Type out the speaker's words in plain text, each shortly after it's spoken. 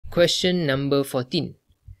Question number 14.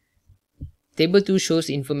 Table 2 shows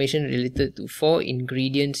information related to 4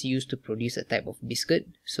 ingredients used to produce a type of biscuit.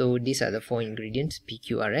 So these are the 4 ingredients,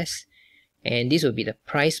 PQRS. And this will be the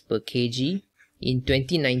price per kg in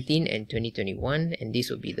 2019 and 2021. And this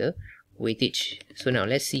will be the weightage. So now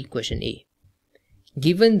let's see question A.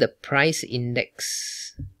 Given the price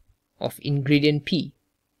index of ingredient P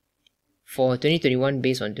for 2021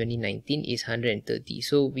 based on 2019 is 130.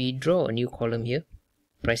 So we draw a new column here,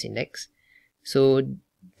 price index. So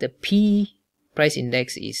the P price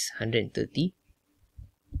index is 130.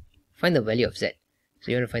 Find the value of Z.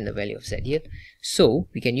 So you want to find the value of Z here. So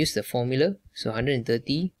we can use the formula. So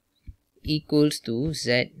 130 equals to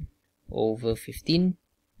Z over 15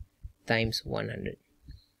 times 100.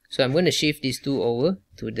 So I'm going to shift these two over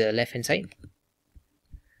to the left hand side.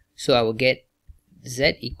 So I will get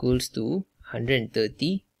Z equals to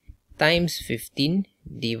 130 times 15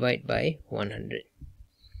 divided by 100.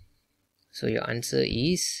 So your answer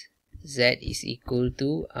is Z is equal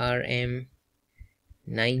to Rm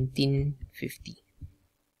 1950.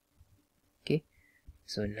 Okay,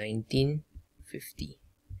 so 1950.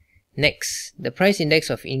 Next, the price index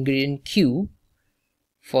of ingredient Q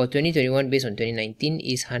for 2021 based on 2019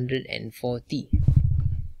 is 140.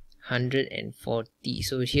 140.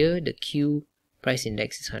 So here the Q price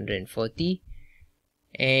index is 140,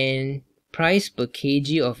 and price per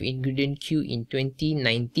kg of ingredient Q in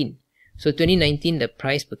 2019. So 2019 the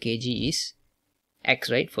price per kg is X,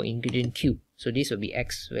 right, for ingredient Q. So this will be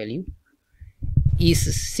X value. Is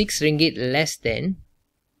 6 ringgit less than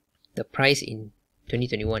the price in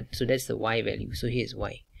 2021. So that's the Y value. So here's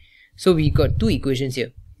Y. So we got two equations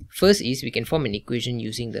here. First is we can form an equation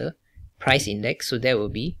using the price index. So that will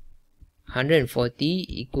be 140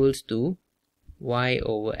 equals to Y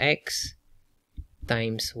over X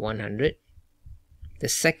times 100. The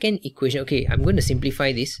second equation, okay, I'm going to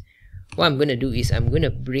simplify this. What I'm going to do is I'm going to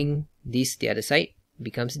bring this the other side,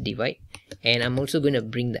 becomes divide, and I'm also going to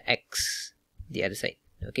bring the X the other side.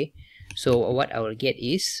 Okay, so what I will get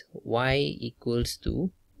is Y equals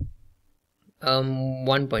to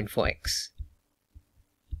 1.4x.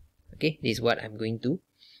 Okay, this is what I'm going to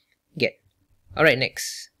get. Alright,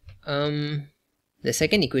 next, the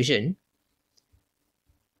second equation,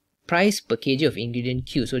 price per kg of ingredient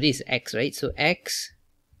Q. So this is X, right? So X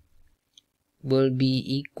will be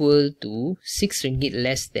equal to 6 ringgit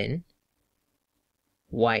less than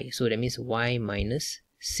Y. So that means Y minus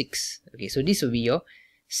 6. Okay, so this will be your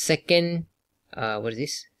second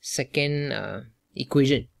second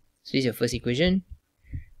equation. So this is your first equation,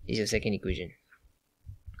 this is your second equation.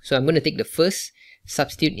 So I'm going to take the first,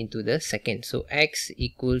 substitute into the second. So X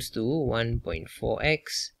equals to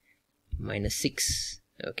 1.4x minus 6.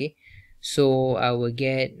 Okay, so I will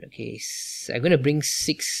get, okay, so I'm going to bring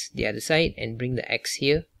 6 the other side and bring the X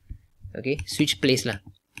here. Okay, switch place lah.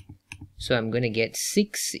 So I'm going to get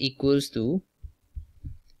 6 equals to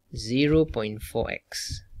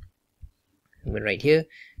 0.4x. I'm going to write here.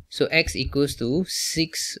 So X equals to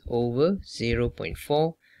 6 over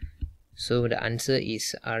 0.4. So the answer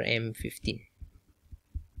is Rm15.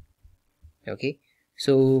 Okay,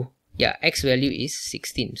 so yeah, X value is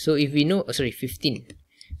 16. So if we know, 15.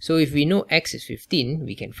 So if we know X is 15,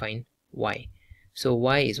 we can find Y. So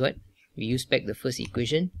Y is what? We use back the first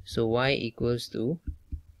equation. So Y equals to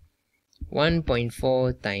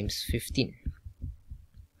 1.4 times 15.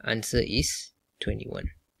 Answer is 21.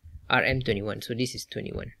 Rm21. So this is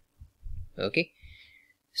 21. Okay.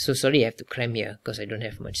 So sorry, I have to cram here because I don't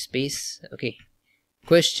have much space. Okay.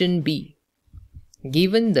 Question B.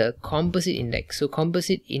 Given the composite index. So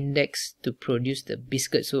composite index to produce the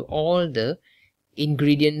biscuit. So all the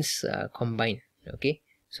ingredients combined. Okay.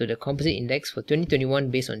 So the composite index for 2021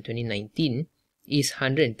 based on 2019 is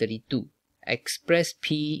 132. Express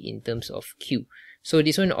P in terms of Q. So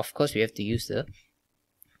this one, of course, we have to use the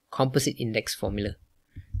composite index formula.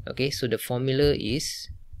 Okay, so the formula is,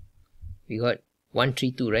 we got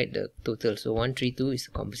 132, right, the total. So 132 is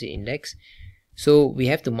the composite index. So we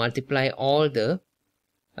have to multiply all the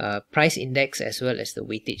price index as well as the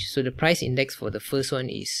weightage. So the price index for the first one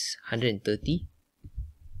is 130.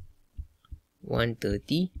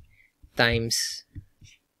 130 times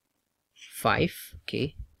 5.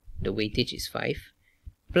 Okay, the weightage is 5,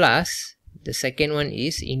 plus the second one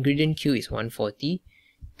is ingredient Q is 140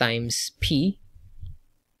 times P,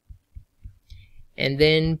 and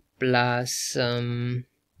then plus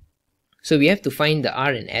so we have to find the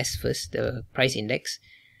R and S first, the price index.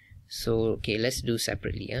 So okay, let's do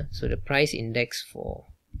separately. So the price index for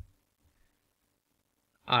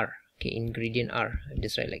R, okay, ingredient R, I'll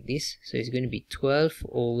just write like this. So it's going to be 12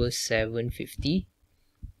 over 750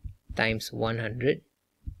 times 100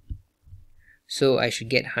 so I should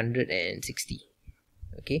get 160.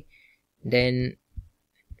 Okay, then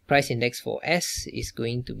price index for S is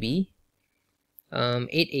going to be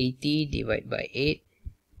 880 divided by 8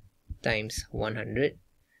 times 100,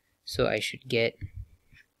 so I should get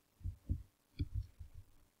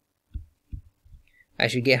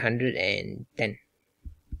 110.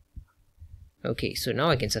 Okay, so now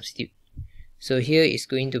I can substitute. So here is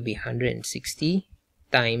going to be 160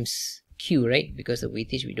 times Q, right? Because the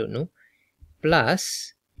weightage we don't know,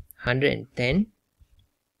 plus 110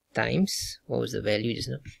 times, what was the value just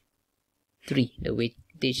now? 3. The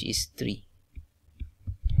weightage is 3.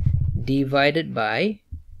 Divided by,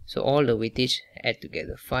 so all the weightage add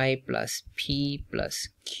together, 5 plus P plus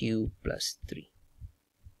Q plus 3.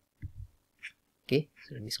 Okay,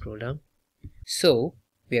 so let me scroll down. So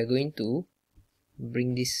we are going to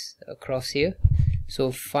bring this across here.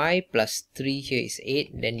 So 5 plus 3 here is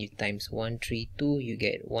 8, then you times 132, you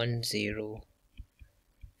get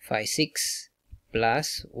 1056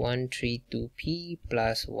 plus 132P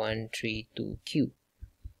plus 132Q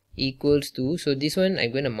equals to, so this one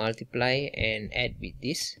I'm going to multiply and add with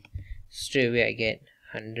this. Straight away I get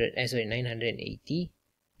 980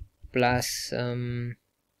 plus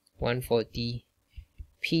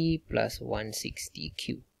 140P plus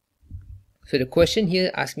 160Q. So the question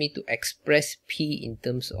here asks me to express P in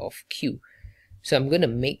terms of Q. So I'm going to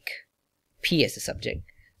make P as a subject.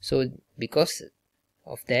 So because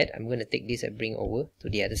of that, I'm going to take this and bring over to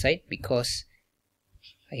the other side, because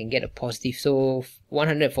I can get a positive. So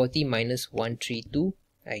 140 minus 132,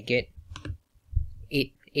 I get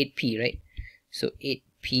 8P, right? So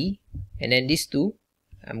 8P, and then these two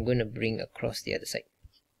I'm going to bring across the other side.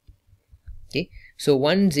 Okay, so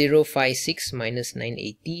 1056 minus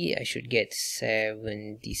 980, I should get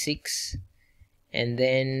 76, and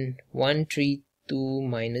then 132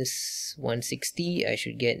 minus 160, I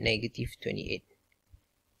should get negative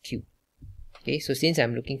 28Q. Okay, so since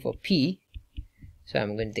I'm looking for P, so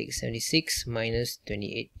I'm going to take 76 minus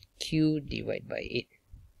 28Q divided by 8.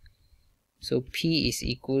 So P is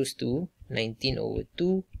equals to 19 over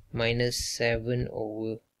 2 minus 7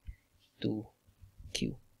 over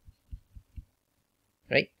 2Q.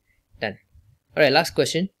 Right? Done. Alright, last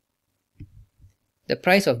question. The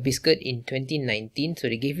price of biscuit in 2019, so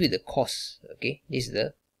they gave you the cost. Okay, this is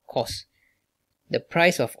the cost. The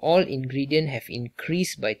price of all ingredients have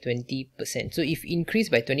increased by 20%. So if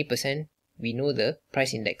increased by 20%, we know the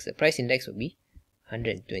price index. The price index will be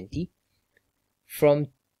 120. From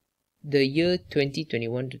the year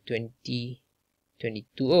 2021 to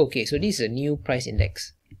 2022. Oh, okay, so this is a new price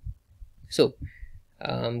index. So,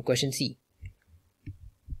 question C.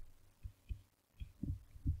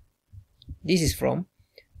 This is from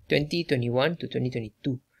 2021 to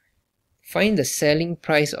 2022. Find the selling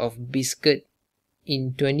price of biscuit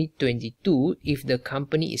in 2022 if the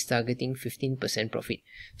company is targeting 15% profit.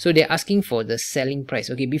 So they're asking for the selling price.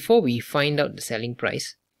 Okay, before we find out the selling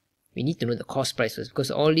price, we need to know the cost price first, because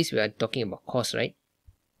all this we are talking about cost, right?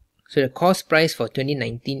 So the cost price for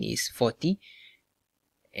 2019 is 40,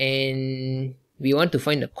 and we want to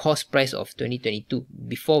find the cost price of 2022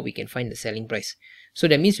 before we can find the selling price. So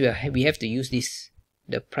that means we have to use this,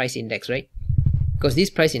 the price index, right? Because this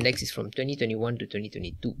price index is from 2021 to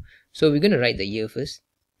 2022. So we're going to write the year first,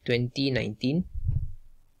 2019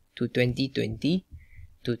 to 2020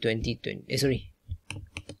 to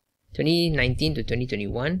 2019 to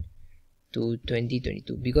 2021 to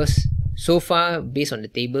 2022, because so far based on the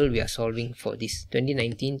table we are solving for this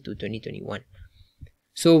 2019 to 2021.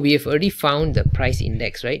 So we have already found the price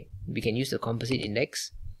index, right? We can use the composite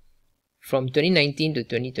index. From 2019 to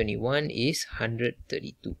 2021 is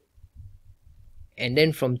 132, and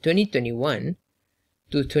then from 2021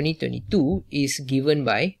 to 2022 is given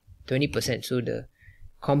by 20%, so the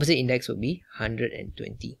composite index will be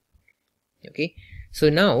 120. Okay, so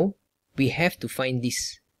now we have to find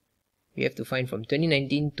this. We have to find from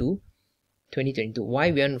 2019 to 2022.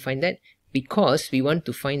 Why we want to find that? Because we want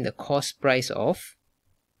to find the cost price of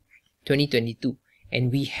 2022, and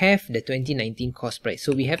we have the 2019 cost price,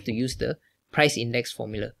 so we have to use the price index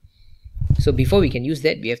formula. So before we can use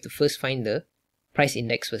that, we have to first find the price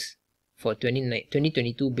index first for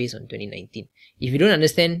 2022 based on 2019. If you don't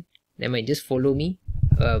understand, then might just follow me.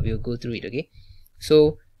 We'll go through it. Okay,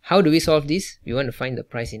 so how do we solve this? We want to find the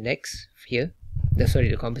price index here,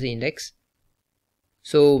 the composite index.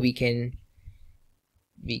 So we can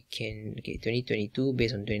okay, 2022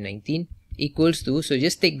 based on 2019 equals to, so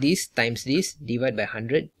just take this times this, divide by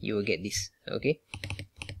 100, you will get this. Okay,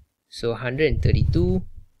 so 132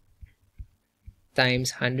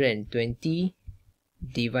 times 120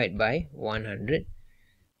 divide by 100.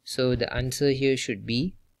 So the answer here should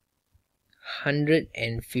be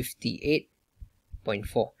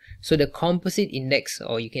 158.4. So the composite index,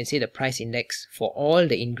 or you can say the price index for all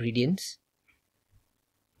the ingredients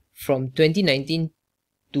from 2019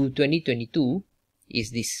 to 2022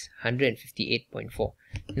 is this 158.4.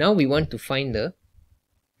 Now we want to find the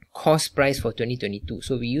cost price for 2022.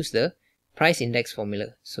 So we use the price index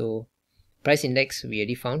formula. So price index we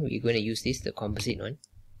already found. We're going to use this, the composite one.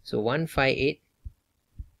 So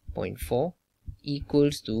 158.4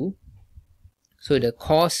 equals to, so the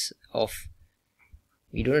cost of,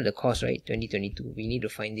 we don't know the cost, right? 2022. We need to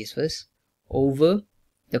find this first. Over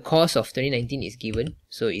the cost of 2019 is given,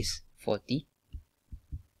 so it's 40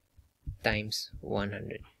 times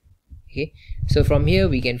 100. Okay, so from here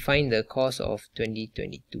we can find the cost of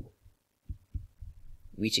 2022,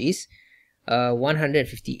 which is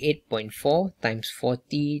 158.4 times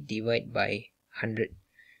 40 divided by 100.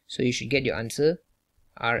 So you should get your answer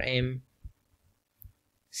RM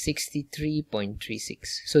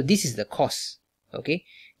 63.36. So this is the cost. Okay,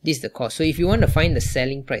 this is the cost. So if you want to find the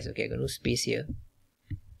selling price, okay, I got no space here.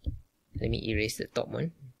 Let me erase the top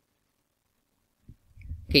one.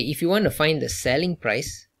 Okay, if you want to find the selling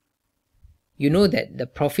price, you know that the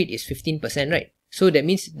profit is 15%, right? So that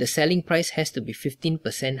means the selling price has to be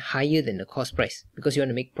 15% higher than the cost price, because you want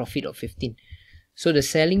to make profit of 15. So the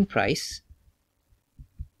selling price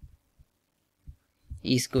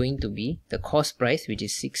is going to be the cost price, which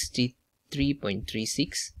is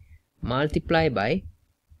 63.36, multiplied by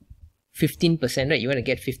 15%, right? You want to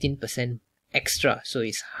get 15% extra, so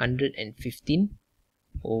it's 115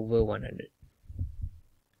 over 100.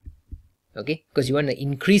 Okay, because you want to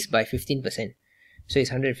increase by 15%, so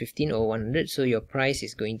it's 115 over 100. So your price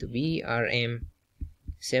is going to be RM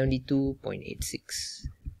 72.86.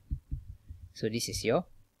 So this is your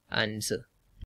answer.